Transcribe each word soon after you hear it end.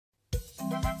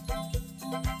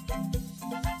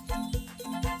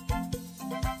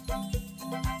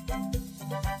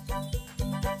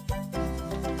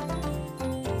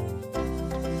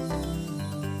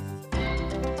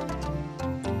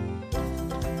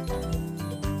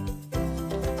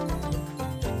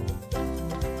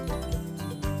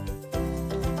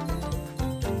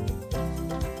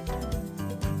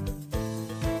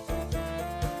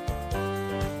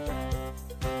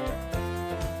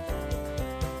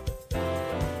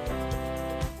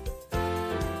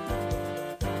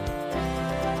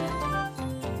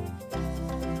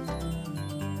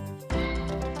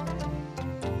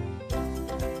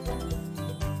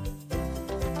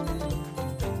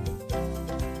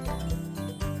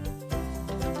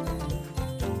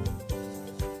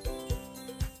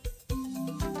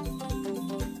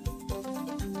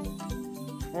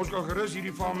Ons kan gerus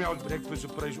hierdie farmhouse breakfast se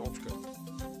prys opskryf.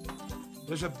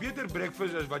 Dis 'n beter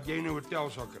breakfast as wat jy in 'n hotel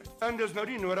sal kry. En dis nou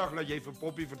nie nodig dat jy vir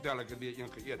Poppy vertel ek het weer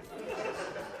een geëet.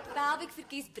 Pelvik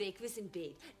verkies breakfast in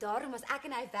bed. Daarom as ek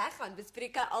en hy weggaan,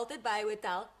 bespreek hy altyd by 'n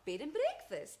hotel bed and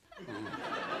breakfast.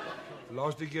 Die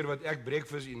laaste keer wat ek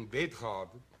breakfast in bed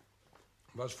gehad het,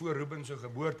 was voor Ruben se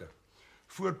geboorte,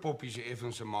 voor Poppy se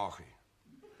effense maagie.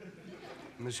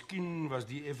 Miskien was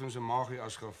die effense maagie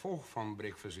as gevolg van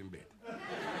breakfast in bed.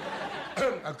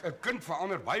 'n Kind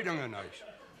verander baie dinge in huis.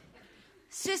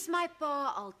 Soos my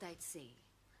pa altyd sê,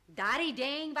 daardie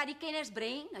ding wat die kenners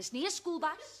bring, is nie 'n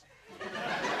skoolbus.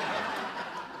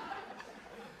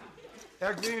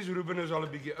 Ek wens Ruben is al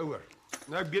 'n bietjie ouer.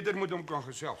 Nou ek beter moet hom kan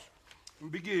gesels. 'n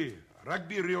Bietjie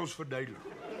rugby reëls verduidelik.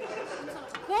 Ons sal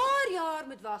 'n paar jaar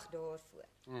moet wag daarvoor.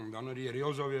 Dan het die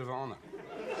reëls alweer verander.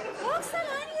 Wat sal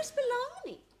hy nie eers belang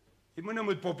nie? Jy moet nou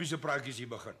met Poppy se praatjies hier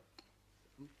begin.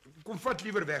 Kom vat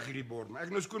liewer weg hierdie bord, maar ek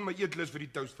nou skoon my eetlus vir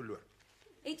die toast verloor.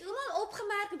 Het ouma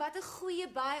opgemerk wat 'n goeie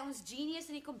baai ons genius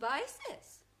in die kombuis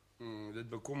is? Dit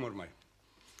bekommer my.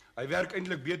 Hy werk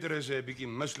eintlik beter as hy 'n bietjie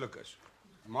mislik is.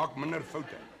 Maak minder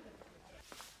foute.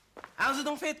 How's it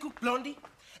on Vetkoek, Blondie?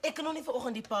 Ek kan nog nie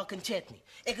vanoggend die park en chat nie.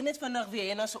 Ek het net vandag weer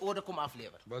Henna se orde kom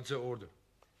aflewer. Wat se orde?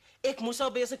 Ek moes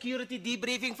al by 'n security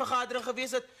debriefing vergadering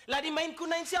gewees het. Laat die myn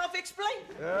konyn self explain.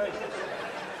 Hey.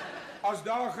 As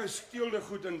daar gesteelde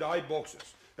goed in daai boks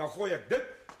is, dan gooi ek dit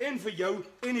en vir jou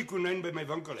en die konyn by my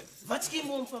winkel in. Wat skiem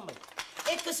hom van my?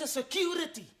 Ek is 'n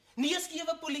security, nie 'n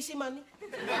skewe polisieman nie.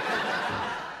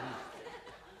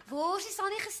 Worsie sal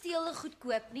nie gesteelde goed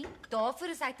koop nie. Daarvoor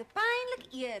is hy te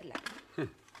pynlik eerlik.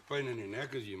 Pyn in die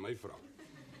nek as jy my vra.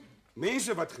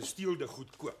 Mense wat gesteelde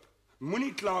goed koop,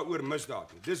 moenie kla oor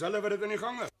misdaad nie. Dis hulle wat dit in die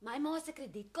gang is. My ma se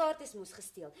kredietkaart is mos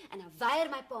gesteel en dan weier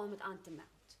my pa om dit aan te meld.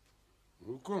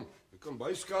 Hoekom? Dit kan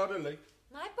baie skade lei.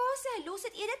 My pa sê hy los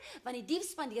dit eerder want die dief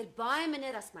spandeer baie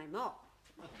minder as my ma.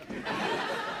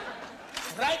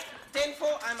 Right,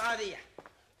 10-4, I'm out of here.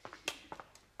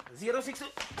 06.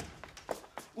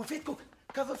 O, Vetkoek,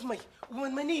 cover vir my. O,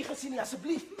 my nie gesien nie,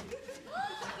 asseblief.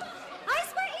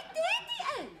 Hy's by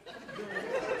Ep10 in.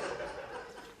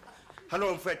 Hello,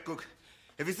 I'm Vetkoek.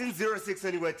 Have you seen 06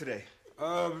 anywhere today?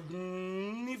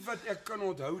 Nie wat ek kan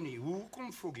onthou nie.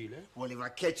 Hoekom Fogile? Well, if I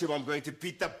catch him, I'm going to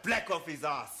beat the black off his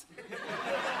ass.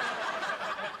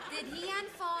 Did he and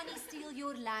Fanny steal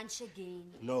your lunch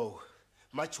again? No,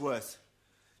 much worse.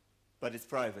 But it's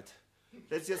private.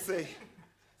 Let's just say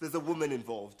there's a woman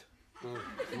involved.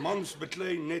 Mans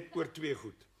beklei net oor twee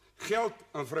goed. Geld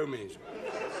en vroumense.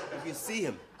 If you see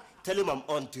him, tell him I'm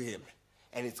on to him.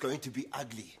 And it's going to be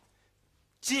ugly.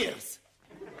 Cheers!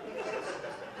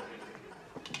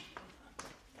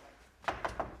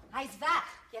 Hy's weg.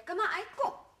 Jy kan maar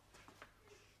uitkom.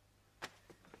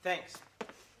 Thanks.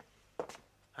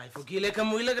 Hy voel lekker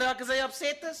moeilik raak as hy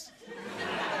opset is.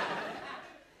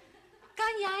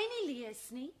 Kan jy nie lees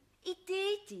nie?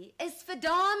 Ep10 is vir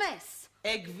dames.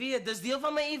 Ek weet, dis deel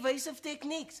van my evasive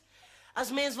techniques.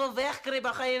 As mens wil wegkry,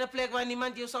 dan gaan jy in 'n plek waar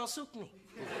niemand jou sal soek nie.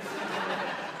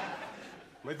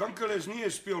 My winkel is nie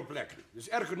 'n speelplek nie. Dis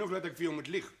erg genoeg dat ek vir jou moet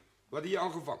lieg. Wat het jy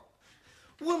aangevang?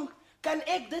 Oom, kan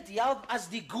ek dit help as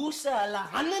die goose hulle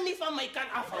hande nie van my kan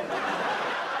afhou?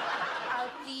 Oh,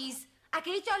 please. Ek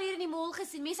het jou al hier in die mall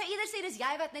gesien. Mense sou eerder sê dis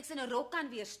jy wat niks in 'n rok kan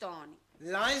weerstaan nie.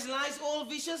 Lies, lies, all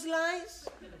vicious lies.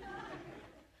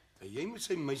 Jy moet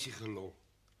sy meisie gelol.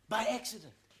 By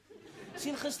accident.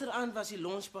 Sien gisteraand was die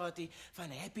launchparty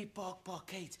van Happy Park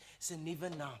Parkade se nuwe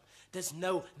naam. Dis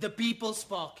nou The People's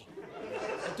Parking.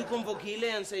 En toe kom Vogile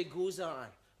en sy goose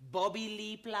aan. Bobby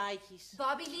Lee plaatjies.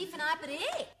 Bobby Lee van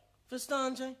Apre.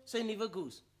 Verstaan jy? Sy nuwe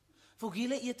goose.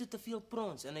 Vogile eet te veel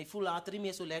prons en hy voel later nie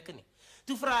meer so lekker nie.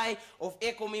 Toe vra hy of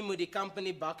ek hom nie moet die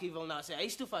company bakkie wil na sy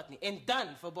huis toe vat nie en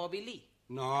dan vir Bobby Lee.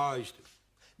 Na huis toe.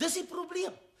 Dis die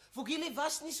probleem. Vogile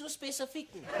was nie so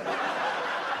spesifiek nie.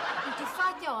 En toe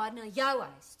vat jy haar na jou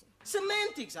huis toe.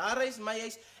 Semantics, haar huis, my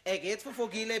huis. Ek het vir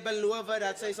Vogile beloof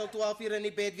dat sy sal 12 uur in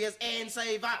die bed wees en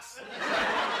sy was.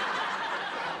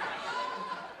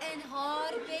 In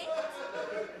haar bed?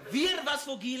 Weer was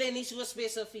Vogile nie so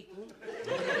spesifiek nie.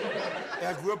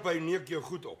 Ek hoop hy neek jou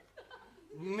goed op.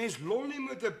 Mens lol nie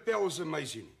met 'n pelse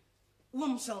meisie nie.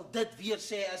 Oom sal dit weer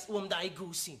sê as oom daai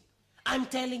goose sien. I'm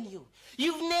telling you,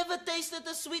 you've never tasted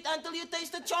a sweet until you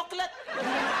tasted chocolate.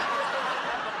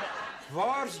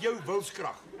 Waar's jou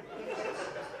wilskrag?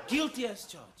 Guilty as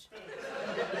charged.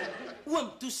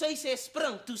 Oom, toe sy sê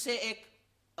spring, toe sê ek,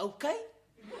 okay?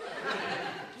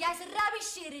 Jy's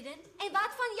rubbish, Sheridan. En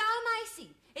wat van jou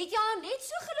meisie? Het jy haar net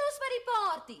so gelos by die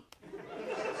party?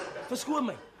 Verskoon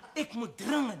my, ek moet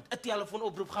dringend 'n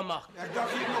telefoonoproep gaan maak. Ek dink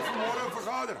jy nog vanmôre 'n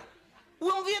vergadering.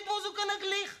 Oom weet mos hoe kan ek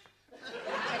lieg?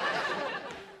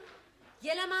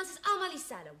 Julle mans is almal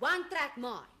dieselfde, one track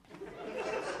mind.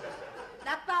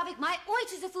 Dat Pavik my ooit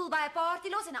soos 'n fool by 'n party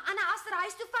los en 'n ander aster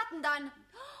huis toe vat en dan...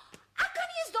 Ek kan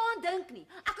nie eens daaraan dink nie.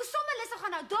 Ek is sommer lus om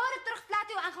gaan nou dadelik terug flat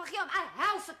toe en gaan gee hom 'n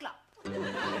helse klap.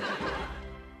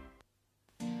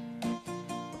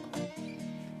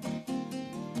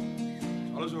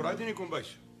 Alles alright in die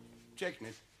kombuis? Check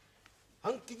net.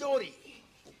 Hunky-dory.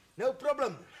 No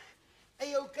problem.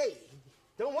 Hey, okay.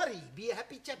 Don't worry. Be a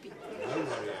happy chappy. Nou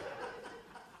worry ek.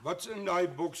 Wat's in daai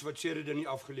boks wat Sheridan nie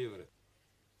afgelewer het?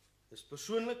 Dis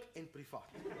persoonlik en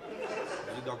privaat.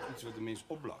 Is dit dalk iets wat 'n mens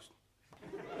opblaas?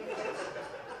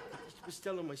 Ek het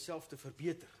bestel om myself te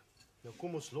verbeter. Nou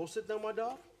kom ons los dit nou maar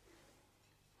daar.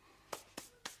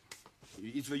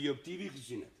 Iets wat jy op TV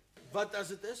gesien het. Wat as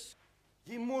dit is?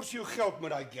 Jy mors jou geld met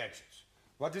daai gadgets.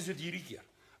 Wat is dit hierdie keer?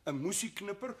 'n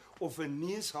Musieknipper of 'n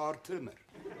neushaartrimmer?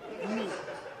 Nee.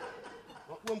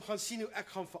 Maar oom gaan sien hoe ek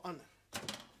gaan verander.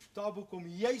 Tabo kom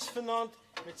juis vanaand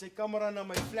met sy kamera na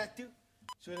my flat toe,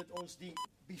 sodat ons die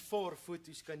before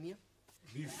foto's kan neem.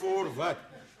 Before wat?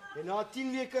 En na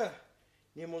 10 weke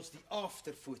neem ons die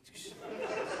after foto's.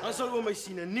 Dan sal oom my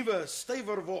sien 'n nuwe,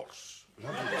 stywer wors.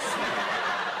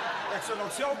 Ek sal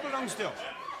nog self belangstel.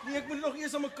 Nee, ek moet nog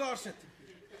eers aan mekaar sit.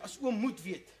 As oom moet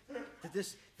weet, dit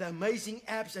is The Amazing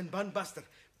Abs and Bun Buster,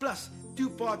 plus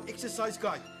 2-part exercise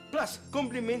guide, plus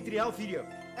complimentary health video.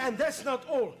 And that's not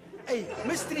all. A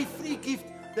mystery free gift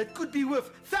that could be worth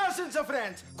thousands of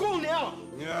rands. Call now!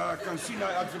 Ja, ek kan sien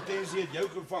daai advertensie het jou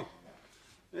gevang.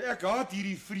 Ek haat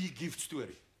hierdie free gift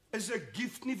storie. Is 'n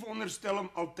gift nie veronderstel om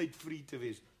altyd free te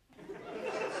wees nie?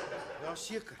 Ja,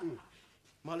 seker.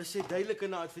 Maar hulle sê duidelik in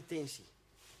 'n advertensie.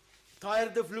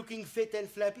 Tired of looking fat and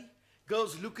flappy?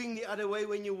 Girls looking the other way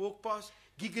when you walk past,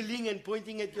 giggling and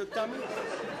pointing at your tummy?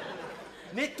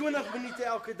 Net 20 minute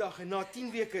elke dag en na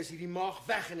 10 weke is hierdie maag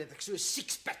weg en het ek so 'n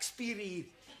six-pack spiere hier.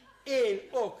 En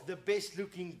ook the best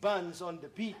looking buns on the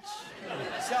beach.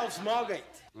 Selfs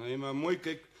Margate. Nee, maar mooi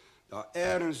kyk, daar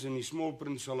ergens in die small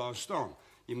print sal daar staan.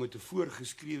 Jy moet 'n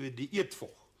voorgeskrewe dieet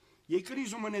volg. Jy kan nie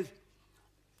sommer net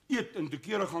eet en te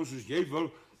kere gaan soos jy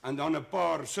wil en dan 'n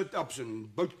paar sit-ups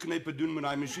en boutknype doen met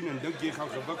daai masjien en dink jy gaan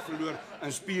gewig verloor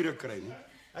en spiere kry nie.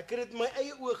 Ek het dit met my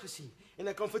eie oë gesien en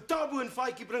ek kan vir Tabo en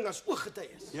Faitjie bring as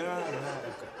ooggetuies. Ja,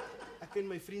 okay. Ek en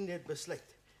my vriende het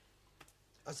besluit.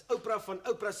 As Oprah van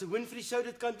Oprah se Winfrey sou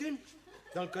dit kan doen,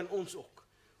 dan kan ons ook.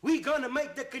 We gonna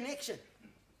make the connection.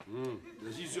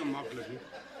 Dis nie so maklik nie.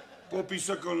 Poppy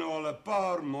sukkel nou al 'n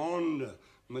paar maande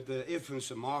met 'n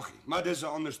effense maagie, maar dis 'n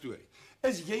ander storie.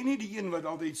 Is jy nie die een wat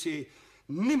altyd sê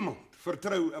niemand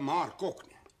vertrou 'n maar kok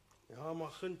nie? Ja,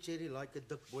 maar gun Cherry like 'n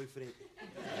dik boyfriend.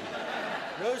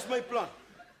 Nou is my plan.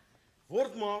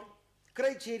 Word maar,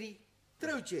 kry Cherry,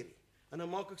 trou Cherry. En dan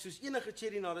maak ek soos enige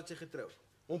Cherry nadat sy getrou het.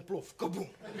 Ontplof, kaboom.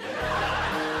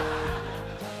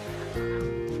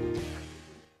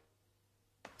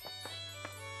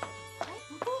 Hey,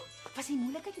 Bobo, was die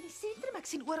moeilikheid in die sentrum? Ek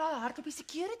sien oral hardloop die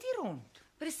security rond.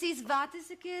 Presies wat 'n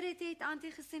security het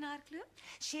Antie gesien hardloop?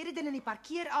 Sheridan in die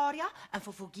parkeerarea en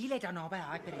Fofogile daar naby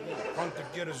Hyperlink. Want te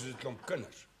keer is dit 'n klomp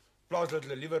kinders. Plaas dat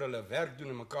hulle liewer hulle werk doen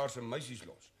en mekaar se meisies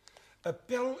los. 'n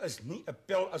Pel is nie 'n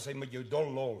pel as hy met jou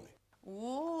dol lol nie.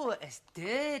 O, is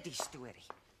dit die storie?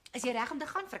 Is jy reg om te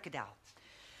gaan, frikadel?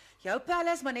 Jou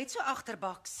pelle is maar net so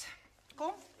agterbaks.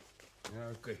 Kom, Ja,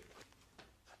 okay.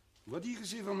 Wat het jy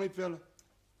gesê van my pelle?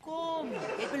 kom.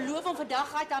 Jy het beloof om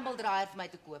vandag daai tumbledraaier vir my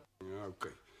te koop. Ja,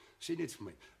 okay. Sê net vir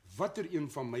my, watter een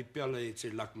van my pelle het sy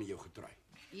lak met jou getraai?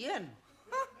 Een.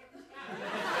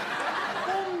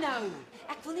 Kom nou.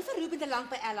 Ek wil nie vir Ruben te lank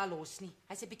by Ella los nie.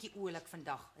 Hy's 'n bietjie oulik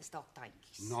vandag. Is dalk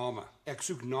tandjies. Name. Ek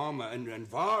soek name en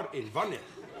waar en wanneer.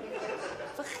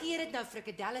 Vergeet dit nou,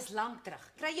 frikadel is lank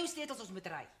terug. Kry jou sleutels, ons moet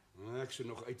ry. Ek sou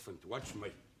nog uitvind. Watch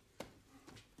my.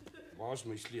 Waar is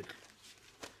my sleutel?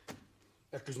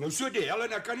 Ek is nou so die hel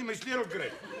en ek kan nie my sleutel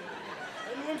kry.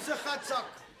 En oom se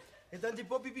gatsak. En dan die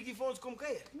poppie bietjie vir ons kom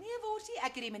kuier. Nee, Worsie,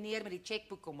 ek het die meneer met die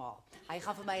chequeboek kom haal. Hy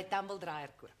gaan vir my 'n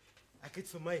tumbledraaier koop. Ek het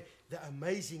vir my The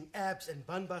Amazing Abs and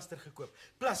Bunbuster gekoop.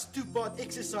 Plus 2-part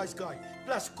exercise guide.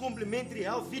 Plus complimentary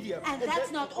health video. And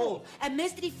that's not all. A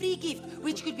mystery free gift,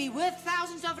 which could be worth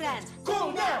thousands of rands.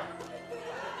 Kom nou!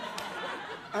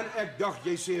 En ek dacht,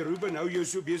 jy sê, Ruben, hou jou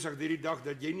so besig hierdie dag,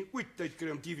 dat jy nie ooit tyd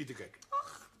kry om TV te kyk.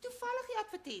 Ag, toevallig die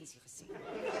advertensie gesien.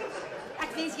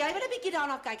 Ek wens jy wil 'n bietjie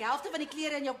daarna kyk. Helfte van die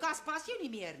klere in jou kas pas jou nie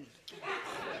meer nie.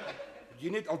 Jy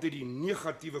net altyd die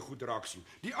negatiewe goed raak sien.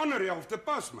 Die ander helfte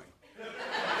pas my.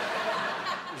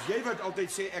 Dis jy wat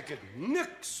altyd sê ek het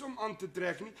niks om aan te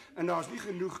trek nie en daar's nie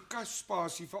genoeg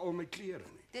kasspasie vir al my klere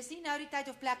nie. Dis nie nou die tyd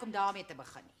of plek om daarmee te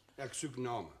begin nie. Ek soek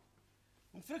name.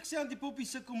 En Frik sê aan die poppie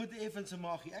sukkel met 'n effense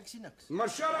maagie. Ek sien niks. Maar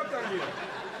shut up dan weer.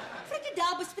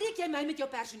 Frikadel, bespreek jy my met jou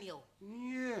personeel?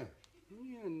 Nee,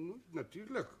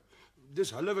 natuurlik.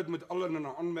 Dis hulle wat met al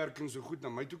hulle aanmerkings so goed na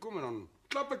my toe kom en dan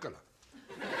klap ek hulle.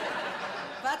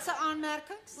 Wat se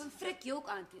aanmerkings? Oom Frik jok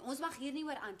Antie. Ons mag hier nie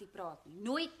oor Antie praat nie.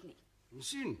 Nooit nie.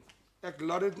 Sien, ek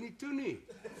laat dit nie toe nie.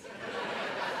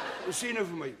 Sê nou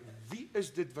vir my, wie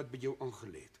is dit wat by jou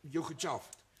aangelê het? Jou gechaaf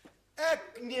het?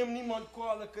 Ek neem niemand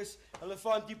kwaadlik as hulle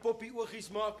van die poppie oogies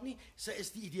maak nie. Sy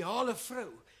is die ideale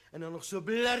vrou en dan nog so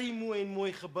blerrie mooi en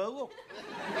mooi gebou ook.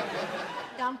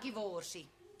 Dankie, Worsie.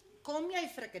 Kom jy,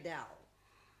 Frikadel?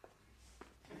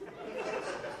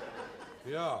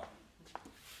 Ja.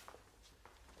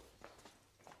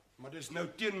 Maar dis nou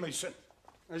teen my sin.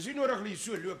 En is nie nodig dat jy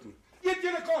so loop nie. Eet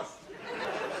julle kos.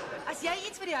 As jy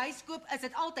iets vir die huis koop, is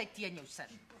dit altyd teen jou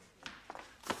sin.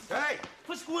 Hey,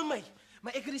 Verskoon my,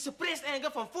 maar ek het die suppressed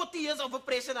anger van 40 years of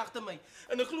oppression agter my.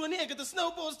 En ek glo nie ek het 'n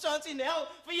snowball's chance in hell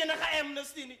vir enige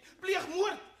amnesty nie. Pleeg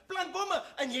moord, plant bomme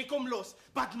en jy kom los.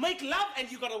 But make love and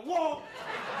you got a war.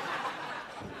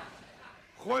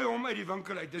 gooi hom uit die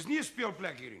winkel uit. Dis nie 'n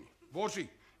speelplek hier nie. Worsie,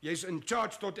 jy's in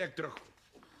charge tot ek terugkom.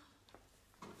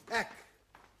 Ek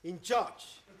in charge.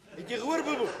 Het jy gehoor,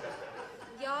 Bobo?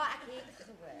 Ja, ek het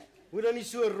gehoor. Moet dan nie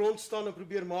so rond staan en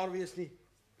probeer maar wees nie.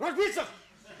 Raak besig.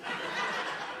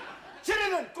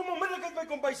 Sheridan, kom onmiddellik uit my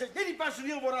kombuis uit. Net die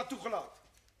personeel word daar toegelaat.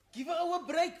 Give a oue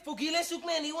break. Fogile soek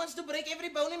my and he wants to break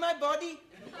every bone in my body.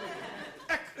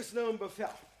 Ek is nou in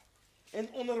bevel.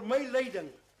 En onder my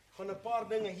leiding gaan 'n paar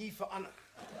dinge hier verander.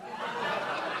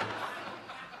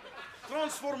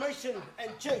 Transformation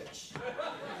and change.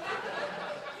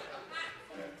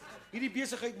 Hierdie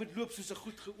besigheid moet loop soos 'n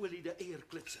goed geoliede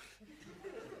eierklitser.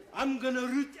 I'm gonna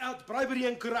root out bribery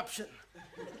and corruption.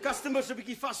 Customers 'n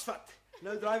bietjie vasvat.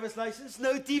 No driver's license,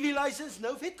 no TV license,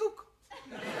 no Vetkoek.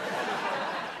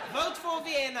 Vote for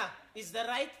Vienna is the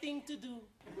right thing to do.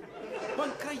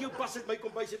 Man, kry jou pas uit my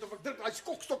kombuis uit of ek druk daai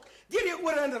skokstok deur jou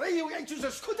ore en ry jou uit soos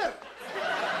 'n skooter.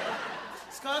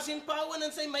 Skaars in Powell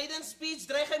en sy maiden speech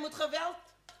dreig hy met geweld.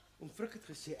 Om Frik het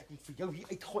gesê ek moet vir jou hier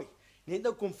uitgooi. Net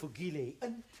nou kom Fogile hier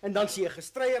in en dan sien jy 'n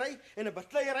gestryery en 'n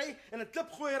bakleiery en 'n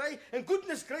klipgooiery en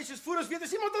goodness gracious voor ons weet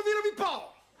is iemand alweer op die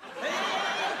paal.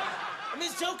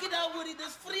 Miss Jokie daar word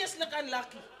dis vreeslik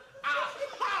unlucky.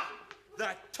 Aha!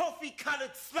 That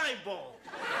toffee-colored slime ball.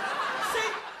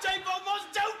 See, Jay almost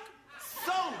joke.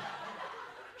 So,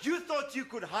 you thought you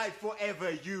could hide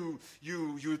forever, you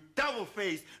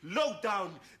double-faced,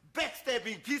 low-down,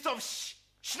 backstabbing piece of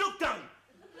schnook-down.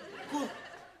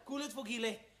 Cool it,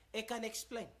 Fogile. I can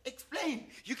explain.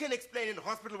 Explain. You can explain in the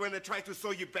hospital when they try to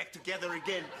sew you back together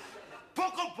again.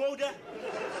 Poco Boda.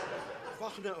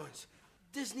 Wag nou ons.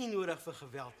 Dis nie nodig vir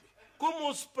geweld nie. Kom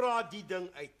ons praat die ding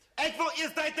uit. Ek wil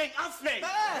eers daai ding afsny.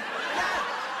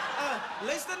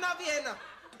 Luister na Vienna.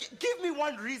 Give me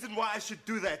one reason why I should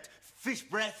do that. Fish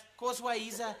breath. Cause why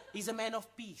he's a man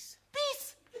of peace.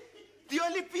 Peace. The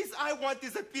only peace I want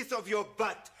is a piece of your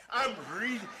butt. I'm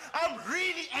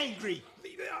really angry.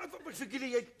 Fogile,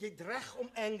 jy reg om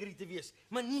angry te wees,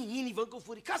 maar nie hier in die winkel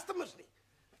voor die customers nie.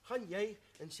 Gaan jy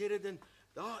en Sheridan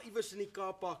daar iewers in die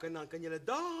Kaap pak en dan kan julle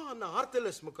daar na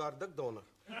hartelus mekaar dik donder.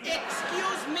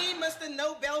 Excuse me, Mr.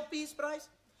 Nobel Peace Prize.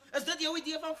 Is dit jou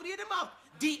idee van vrede maak?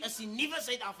 Die is die nuwe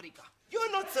Suid-Afrika.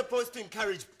 You're not supposed to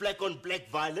encourage black-on-black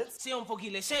violence. Sê hom,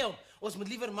 Fogile, sê hom. Ons moet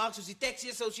liever maak soos die taxi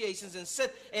associations en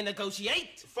sit en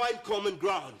negotiate. Find common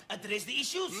ground. Address the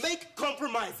issues. Make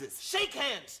compromises. Shake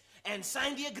hands and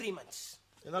sign the agreements.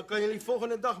 En dan kan julle die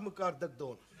volgende dag mekaar dik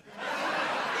donder.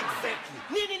 Exactly.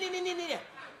 Nee.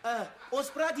 Ons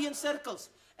praat hier in sirkels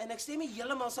en ek stem nie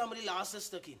heeltemal saam met die laaste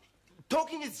stukkie nie.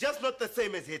 Talking is just not the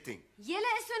same as hitting.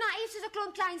 Julle is so naïef soos 'n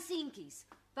klomp klein seentjies.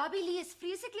 Bobby Lee is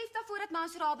vreeslik lief daarvoor dat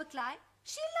mans haar beklei.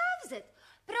 She loves it.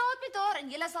 Praat met haar en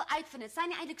julle sal uitvind dit sy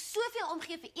nie eintlik soveel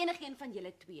omgee vir enigeen van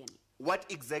julle twee nie. What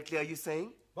exactly are you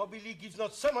saying? Bobby Lee gives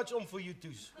not so much for you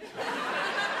twos.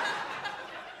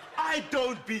 I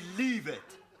don't believe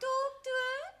it. Talk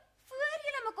toe, voor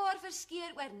julle mekaar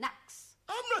verskeer oor niks.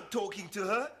 I'm not talking to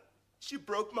her. She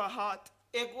broke my heart.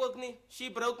 Ek ook nie. She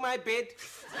broke my bed.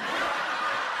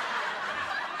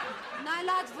 Nou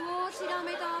laat Worsie dan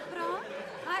met haar praat.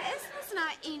 Hy is mos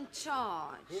nou in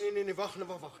charge. Nee,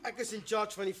 wag. Ek is in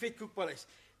charge van die Vetkoek Paleis.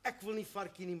 Ek wil nie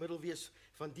varkie in die middel wees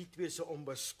van die twee se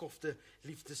onbeskofte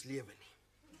liefdeslewe nie.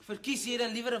 Verkies jy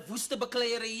dan liewer 'n woeste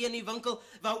bekleierery hier in die winkel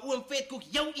waar oom Vetkoek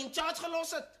jou in charge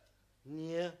gelos het?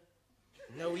 Nee.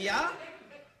 Nou ja.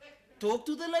 Talk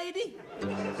to the lady.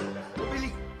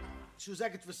 Billy, soos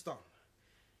ek dit verstaan.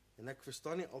 En ek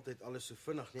verstaan nie altyd alles so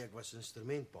vinnig nie, ek was 'n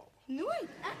instrumentpa. Nooit,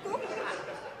 ek ook.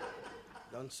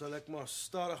 Dan sal ek maar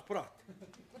stadig praat.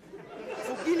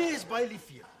 Fogile is baie lief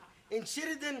vir jou. En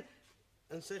Sheridan,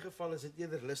 in sy geval is dit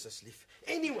eerder lus as lief.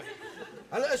 Anyway,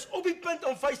 hulle is op die punt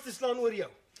om vuis te slaan oor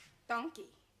jou. Dankie.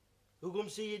 Hoekom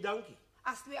sê jy dankie?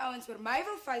 As twee ouens oor my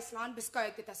wil vuislaan, beskou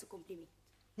ek dit as 'n kompliment.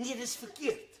 Nee, dis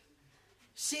verkeerd.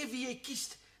 Sê wie jy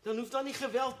kies, dan hoef daar nie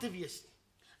geweld te wees nie.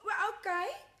 O, okay.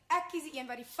 Ek kies die een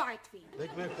wat die fight wen.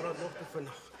 Lyk my ek praat nog te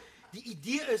vinnig. Die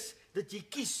idee is dat jy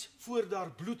kies voor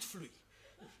daar bloed vloei.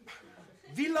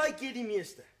 Wie like jy die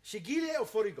meeste? Shigile of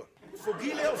Forigon?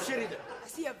 Fogile of Sheridan?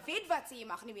 As jy weet wat sê jy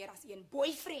mag nie meer as een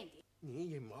boyfriend hê. Nee,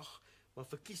 jy mag, maar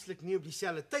verkieslik nie op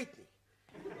dieselfde tyd nie.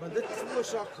 Want dit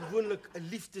veroorsaak gewoonlik 'n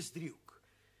liefdesdriehoek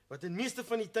wat in meeste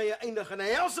van die tye eindig in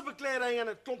 'n helse bekleierery en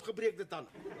 'n klomp gebreekte tande.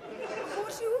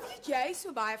 Forsie, hoe weet jy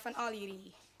so baie van al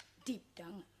hierdie diep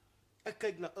dinge? Ek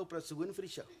kyk na Oprah se hoon vir die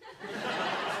show.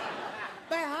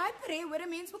 By Hyper hoor 'n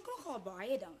mens ook nogal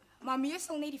baie dinge, maar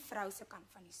meestal net die vrou se kant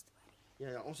van die storie.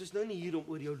 Ja, ons is nou nie hier om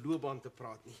oor jou loopbaan te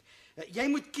praat nie. Jy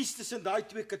moet kies tussen daai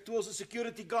twee katolse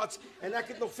security guards en ek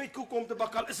het nog Vetkoek om te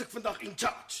bak al is ek vandag in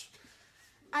charge.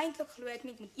 Eintlik glo ek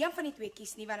nie ek moet een van die twee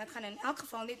kies nie, want dit gaan in elk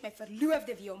geval net my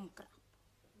verloofde wie omkrap.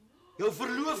 Jou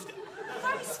verloofde?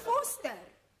 Wys Foster.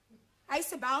 Hy's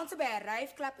se bouncer by 'n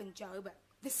ryfklub in Joburg,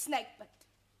 the Snake Pit.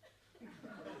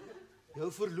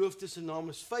 Jou verloofde se naam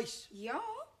is Vuis. Ja,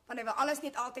 want hy wil alles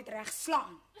net altyd reg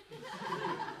slaan.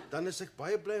 Dan is ek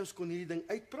baie bly ons kon hierdie ding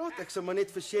uitpraat. Ek sal maar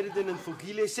net vir Sheridan en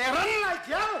Fogile sê, "Run like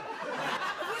ja!"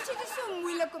 Word dit is so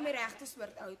moeilik om die regte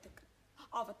soort ou te kry.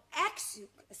 Al wat ek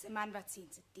soek is 'n man wat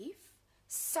sensitief,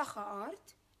 sagge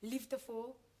aard,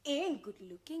 liefdevol en good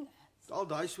looking is. Al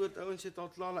daai soort ouens het al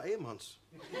klaar hulle eie mans.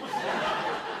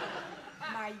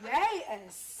 Maar jy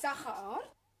is sagge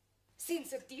aard,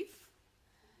 sensitief,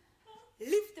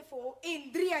 liefdevol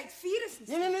en 3 uit 4 is.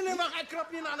 Nee, wag, ek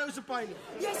krap nie in 'n ander ou se paai nie.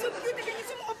 Jy's so cute, ek kan jy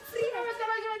sommer opvreet.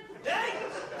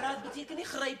 Praat beteken nie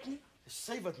gryp nie. Dis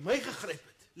sy wat my gegryp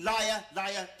het.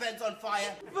 Liar, pants on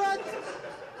fire. Wat?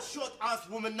 Short-ass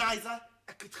womanizer.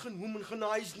 Ek het geen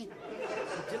womanizer nie.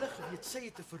 Het julle geweet sy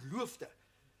het 'n verloofde?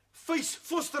 Vuis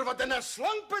Foster wat in 'n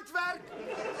slangput werk.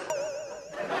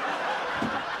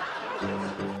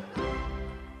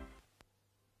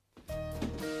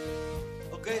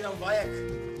 Okay, dan waai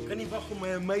ek. Kan nie wag om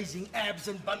my amazing abs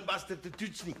en bunbuster te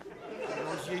toets nie.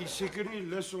 As jy seker nie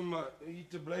lus om hier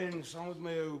te bly en saam met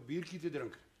my 'n biertjie te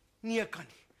drink. Nee, ek kan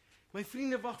nie. My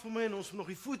vriende wag vir my en ons moet nog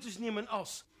die foto's neem en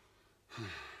als.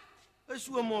 Is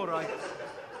oom alright?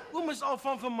 Oom is al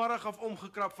van vanmiddag af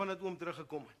omgekrap vandat oom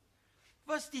teruggekom het.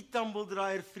 Was die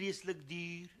tumbledraaier vreeslik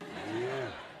duur?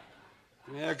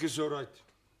 Nee, ek is alright.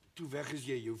 Toe weg is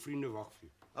jy, jou vriende wag vir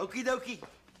jou. Okidokie.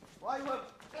 Waai oom.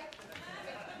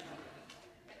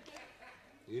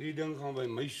 Hierdie ding gaan by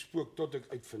my spook tot ek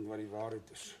uitvind wat die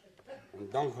waarheid is. En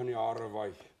dan gaan die hare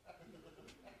waai.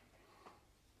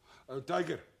 Ou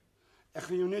Tiger, ek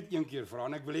gaan jou net een keer vra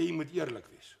en ek wil hê jy moet eerlik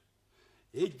wees.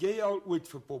 Het jy al ooit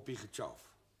vir Poppy gechaaf?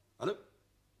 Hallo?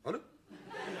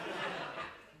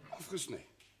 Afgesny.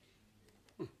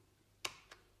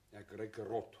 Ek ruik 'n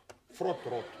rot.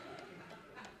 Frotrot.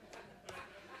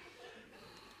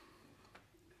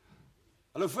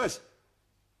 Hallo vis.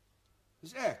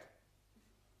 Dis ek.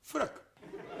 Frik.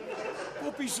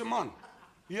 Poppy se man.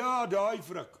 Ja, daai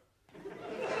Frik.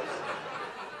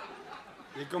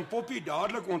 Jy kan Poppy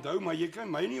dadelik onthou, maar jy kan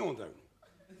my nie onthou nie.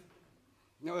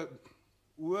 Nou,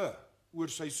 oor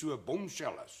sy so 'n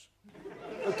bombshell is.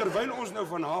 En terwyl ons nou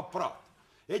van haar praat,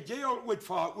 het jy al ooit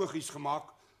vir haar oogies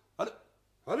gemaak?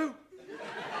 Hallo?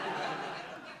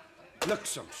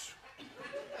 Bliksems.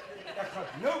 Ek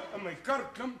gaan nou in my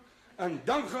kar klim en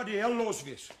dan gaan die hel los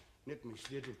wees. Net my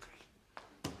sleutel kry.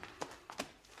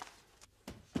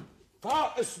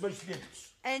 Waar is my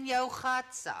sleutels? In jou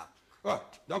gatsak.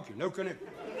 Dankie, nou kan ek.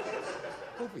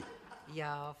 Poppy,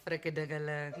 Ja,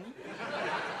 frikkedingeling.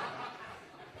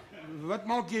 Wat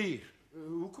maak jy hier?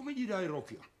 Hoekom het jy daai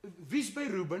rokkie aan? Wie's by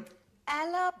Ruben?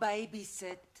 Ella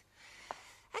babysit.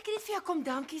 Ek het net vir jou kom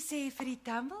dankie sê vir die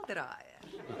tumbledraaier.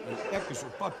 En ek is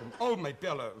op pad om al my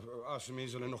pelle, as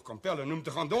mense hulle nog kan pelle, noem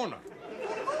te gaan donder.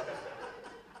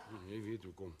 Jy weet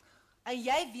hoekom. En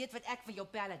jy weet wat ek van jou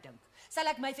pelle dink.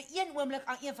 Sal ek my vir een oomblik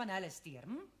aan een van hulle steur,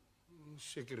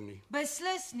 Seker nie.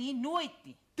 Beslis nie, nooit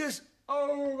nie. Dis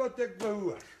al wat ek wou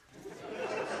hoor.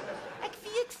 Ek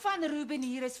weet van Ruben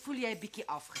hier is, voel jy 'n bietjie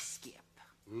afgeskeep.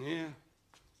 Nee,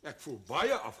 ek voel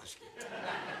baie afgeskeep.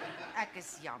 Ek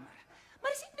is jammer.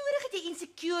 Maar is nie nodig dat jy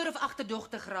insecure of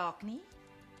agterdogtig raak nie.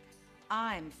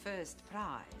 I'm first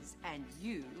prize and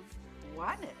you've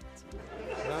won it.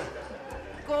 Ja,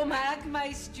 Kom ek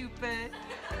my stupid.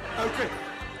 okay,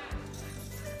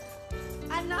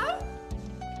 En nou?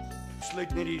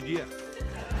 sluit net die deur.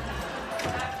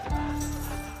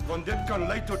 Want dit kan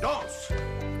lei tot dans.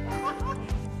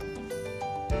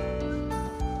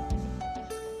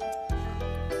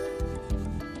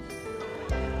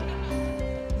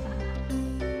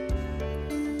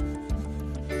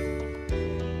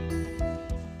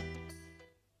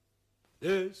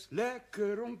 Dis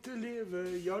lekker om te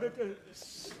lewe, ja dit is.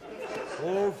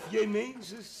 Of jy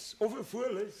mens is, of 'n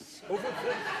voël is, of 'n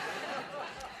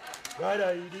vis.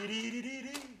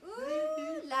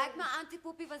 Lyk my Auntie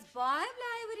Poppy was baie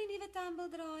bly oor die nuwe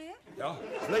tumbledraaier. Ja,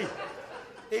 bly.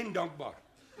 En dankbaar.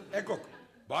 Ek ook.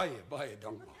 Baie, baie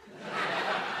dankbaar.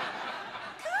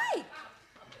 Kyk!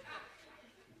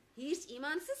 Hier's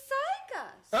iemand se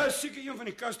suikas. Seker een van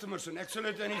die customers en ek sal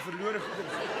dit in die verlore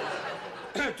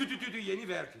goeder. Toe, jy nie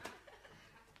werk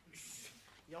nie.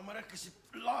 Jammer, ek is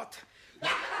laat.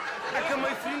 Ek en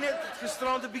my vriende het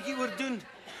gisterand 'n bietjie oordoen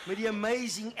met die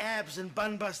amazing abs en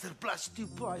bunbuster plus 2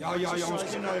 pie. Ja, ons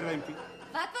ken daai rympie.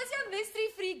 Wat was jou mystery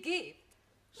free gift?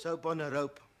 Soap on a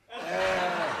rope.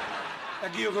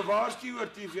 Ek het jou gewaarsku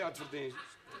oor TV-advertensies.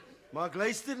 Maar ek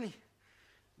luister nie.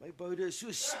 My boude is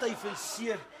so styf en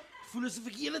seer. Voel asof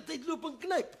ek die hele tyd loop en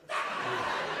knyp.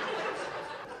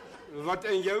 Wat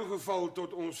in jou geval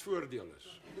tot ons voordeel is.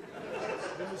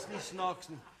 Dit is nie snaaks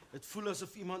nie. Dit voel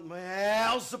asof iemand my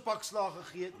helse pak slaag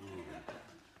gegee het.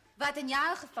 Wat in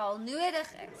jou geval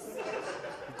nodig is.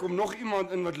 Er kom nog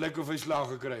iemand in wat lyk of hy slaag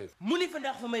gekry het. Moenie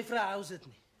vandag vir my vrou hou sit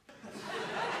nie.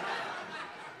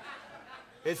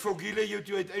 Het Fogile jou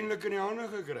toe uiteindelik in die hande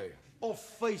gekry? Of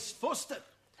Face Foster.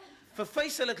 Vir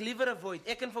Face sal ek liewer avoid.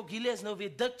 Ek en Fogile is nou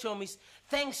weer dik chommies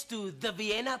thanks to the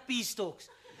Vienna Peace Talks.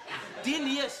 Die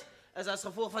neus is as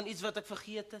gevolg van iets wat ek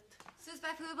vergeet het. Soos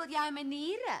byvoorbeeld jou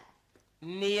maniere.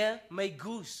 Nee, my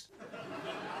goose.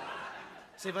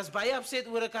 Sy was baie upset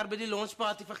oor ek haar by die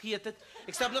lunchparty vergeet het.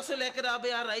 Ek stap nog so lekker daar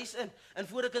by haar huis in. En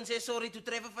voor ek kan sê sorry, toe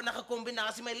tref ek vandag 'n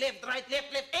kombinasie my left, right,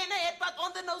 left en 'n headbutt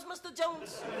on the nose, Mr.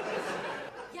 Jones.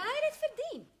 Jy het dit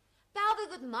verdien.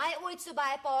 Pelwig het my ooit so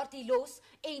by 'n party los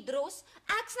en dros.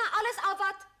 Ek sny alles af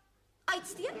wat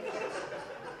uitsteek.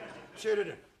 Sê dit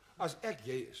dan. As ek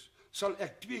jy is, sal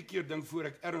ek 2 keer dink voor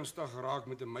ek ernstig raak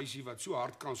met 'n meisie wat so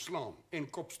hard kan slaan en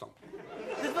kopstamp.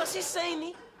 Dit was nie sy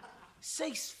nie.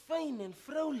 Sy's fyn en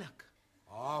vroulik.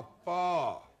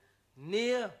 Pa.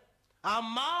 Nee, haar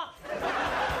ma.